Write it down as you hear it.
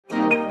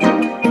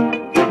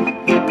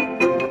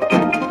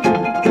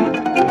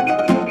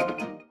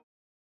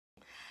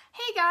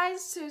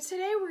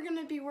today we're going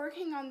to be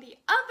working on the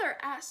other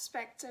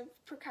aspect of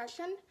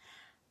percussion,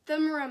 the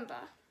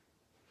marimba.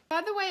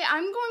 By the way,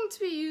 I'm going to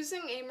be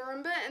using a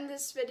marimba in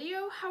this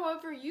video.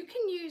 However, you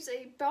can use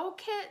a bell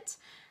kit,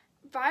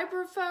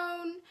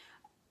 vibraphone,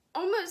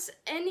 almost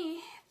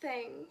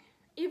anything,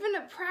 even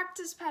a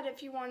practice pad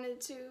if you wanted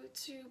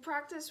to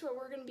practice what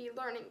we're going to be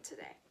learning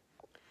today.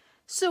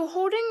 So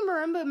holding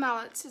marimba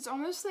mallets is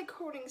almost like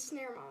holding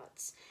snare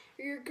mallets.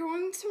 You're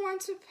going to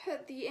want to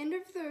put the end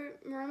of the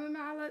marimba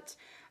mallet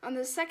on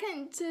the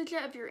second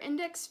digit of your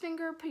index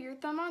finger, put your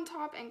thumb on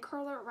top and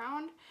curl it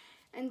around,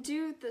 and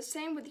do the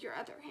same with your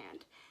other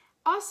hand.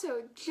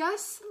 Also,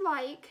 just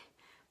like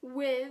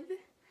with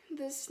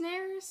the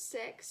snare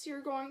sticks,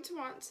 you're going to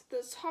want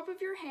the top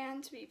of your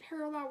hand to be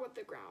parallel with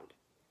the ground.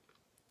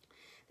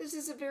 This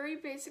is a very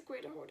basic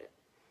way to hold it.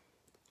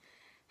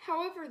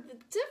 However, the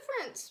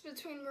difference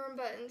between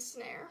marimba and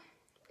snare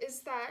is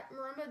that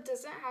marimba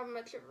doesn't have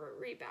much of a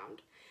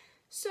rebound.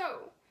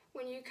 So,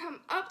 when you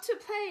come up to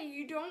play,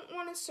 you don't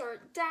want to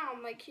start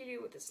down like you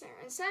do with the snare.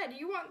 Instead,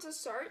 you want to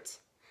start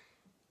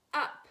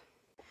up.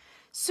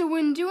 So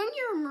when doing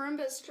your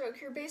marimba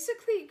stroke, you're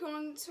basically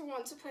going to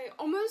want to play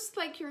almost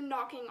like you're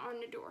knocking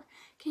on a door.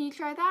 Can you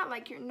try that?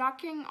 Like you're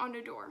knocking on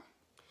a door.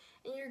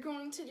 And you're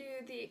going to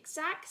do the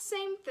exact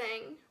same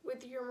thing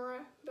with your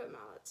marimba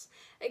mallets.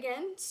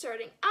 Again,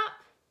 starting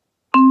up.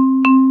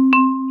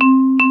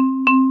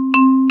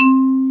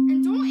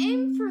 And don't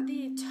aim for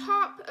the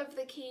top of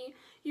the key.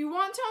 You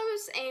want to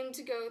almost aim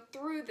to go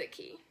through the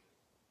key.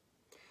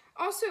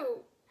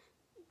 Also,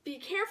 be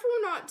careful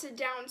not to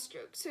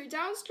downstroke. So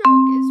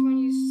downstroke is when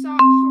you stop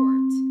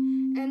short.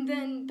 And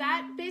then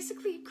that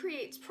basically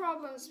creates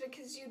problems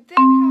because you then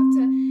have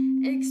to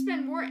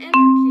expend more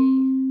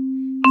energy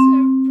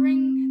to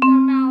bring the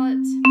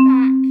mallet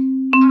back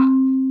up.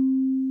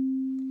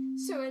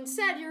 So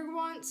instead, you're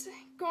going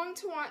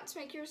to want to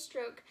make your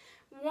stroke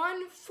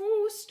one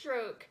full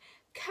stroke,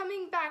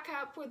 coming back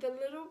up with a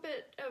little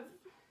bit of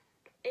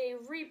a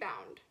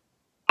rebound.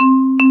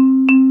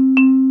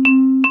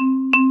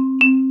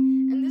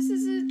 And this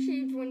is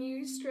achieved when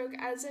you stroke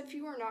as if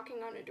you were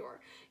knocking on a door.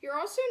 You're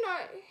also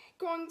not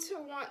going to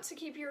want to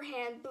keep your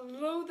hand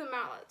below the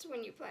mallet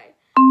when you play.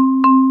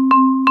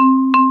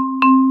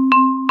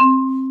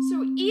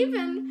 So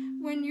even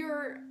when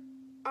you're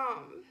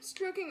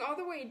stroking all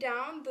the way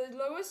down, the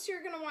lowest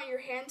you're going to want your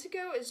hand to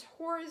go is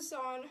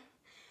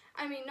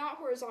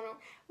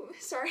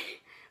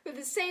with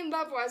the same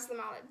level as the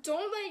mallet.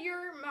 Don't let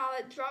your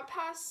mallet drop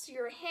past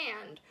your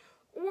hand,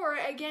 or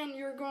again,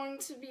 you're going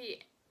to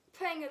be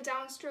playing a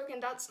downstroke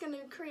and that's going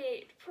to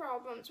create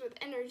problems with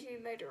energy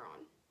later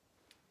on.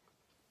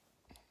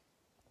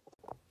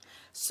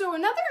 So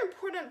another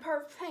important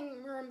part of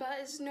playing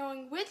marimba is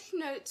knowing which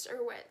notes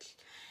are which.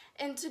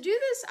 And to do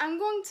this, I'm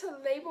going to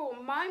label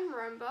my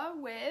marimba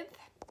with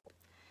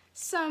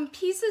some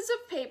pieces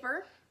of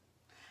paper.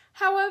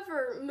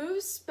 However,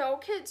 most bell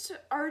kits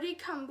already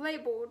come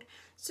labeled,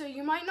 so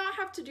you might not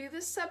have to do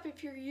this step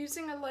if you're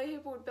using a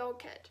labeled bell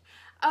kit.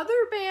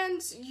 Other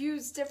bands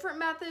use different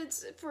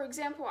methods. For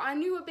example, I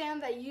knew a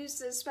band that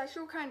used a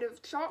special kind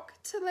of chalk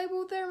to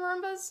label their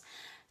marimbas.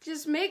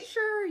 Just make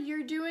sure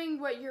you're doing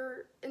what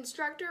your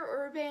instructor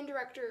or band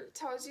director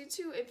tells you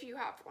to if you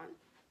have one.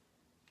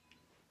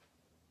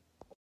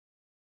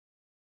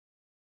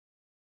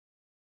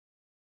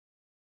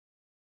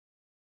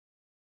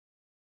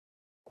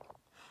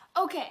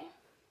 Okay,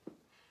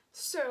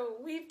 so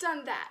we've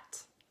done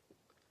that.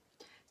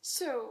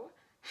 So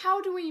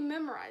how do we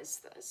memorize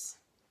this?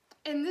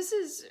 And this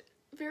is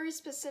a very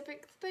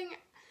specific thing.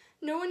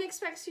 No one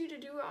expects you to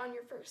do it on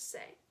your first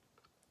day.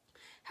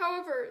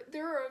 However,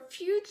 there are a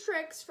few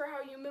tricks for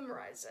how you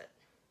memorize it.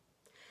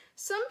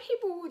 Some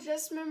people will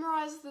just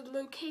memorize the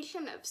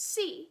location of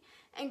C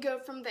and go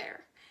from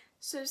there.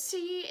 So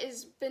C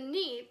is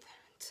beneath,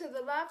 to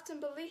the left and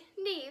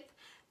beneath,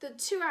 the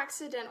two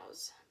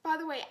accidentals. By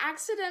the way,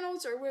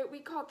 accidentals are what we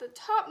call the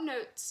top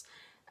notes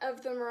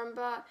of the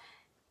marimba,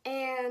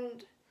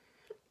 and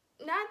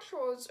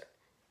naturals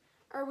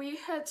are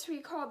what we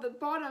call the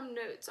bottom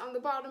notes on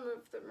the bottom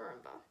of the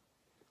marimba.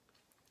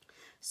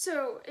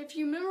 So if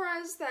you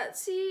memorize that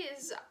C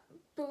is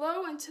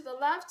below and to the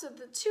left of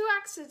the two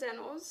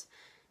accidentals,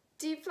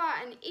 D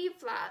flat and E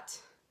flat,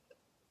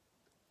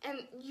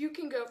 and you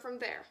can go from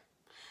there.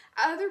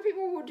 Other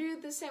people will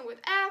do the same with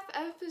F.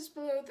 F is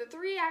below the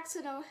three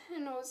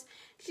accidentals,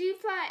 G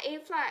flat, A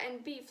flat,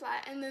 and B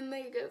flat, and then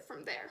they go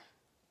from there.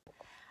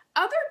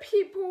 Other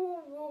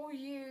people will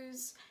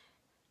use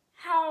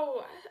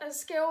how a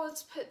scale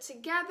is put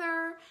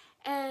together,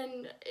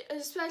 and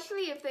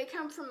especially if they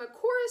come from a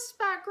chorus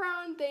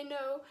background, they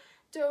know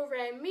do,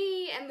 re,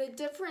 mi, and the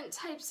different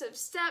types of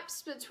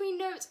steps between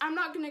notes. I'm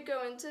not going to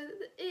go into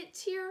it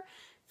here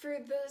for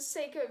the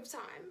sake of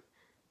time.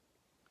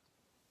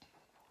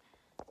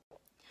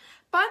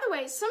 By the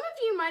way, some of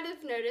you might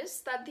have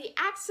noticed that the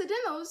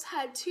accidentals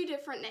had two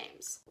different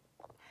names.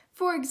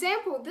 For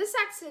example, this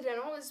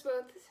accidental is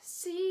both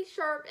C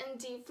sharp and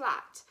D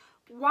flat.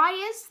 Why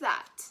is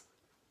that?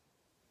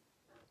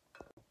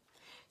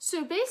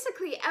 So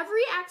basically,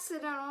 every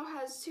accidental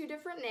has two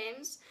different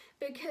names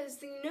because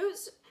the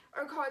notes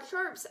are called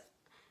sharps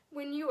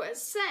when you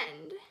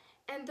ascend,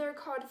 and they're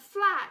called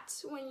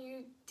flats when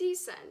you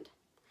descend.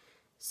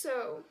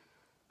 So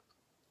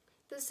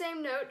the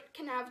same note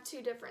can have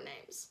two different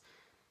names.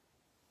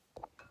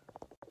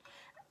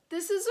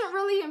 This isn't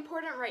really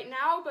important right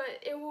now, but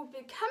it will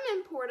become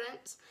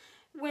important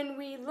when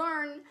we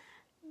learn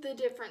the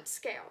different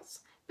scales.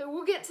 But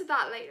we'll get to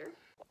that later.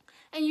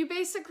 And you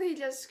basically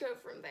just go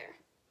from there.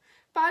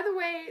 By the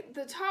way,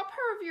 the top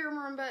part of your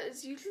marimba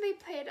is usually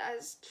played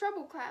as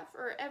treble clef,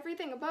 or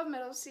everything above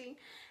middle C,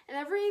 and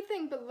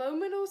everything below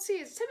middle C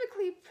is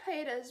typically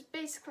played as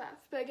bass clef.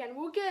 But again,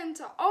 we'll get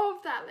into all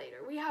of that later.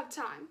 We have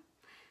time.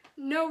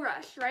 No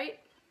rush, right?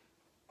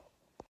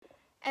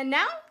 And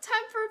now,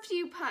 time for a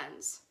few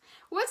puns.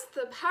 What's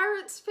the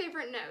pirate's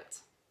favorite note?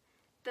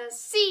 The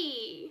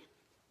C.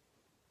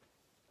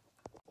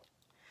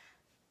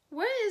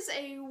 What is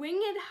a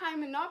winged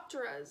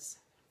hymenoptera's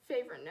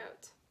favorite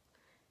note?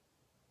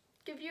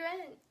 Give you a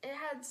hint. It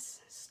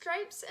has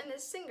stripes and a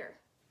singer.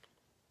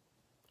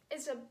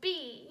 It's a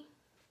B.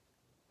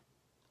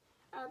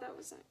 Oh, that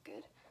wasn't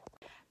good.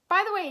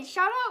 By the way,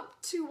 shout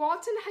out to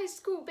Walton High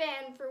School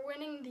Band for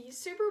winning the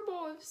Super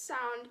Bowl of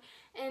Sound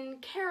in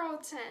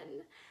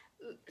Carrollton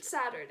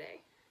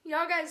Saturday.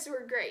 Y'all guys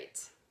were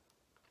great.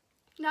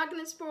 Not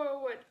gonna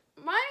spoil what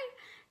my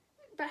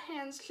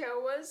band's show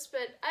was,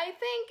 but I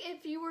think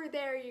if you were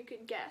there, you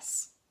could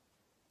guess.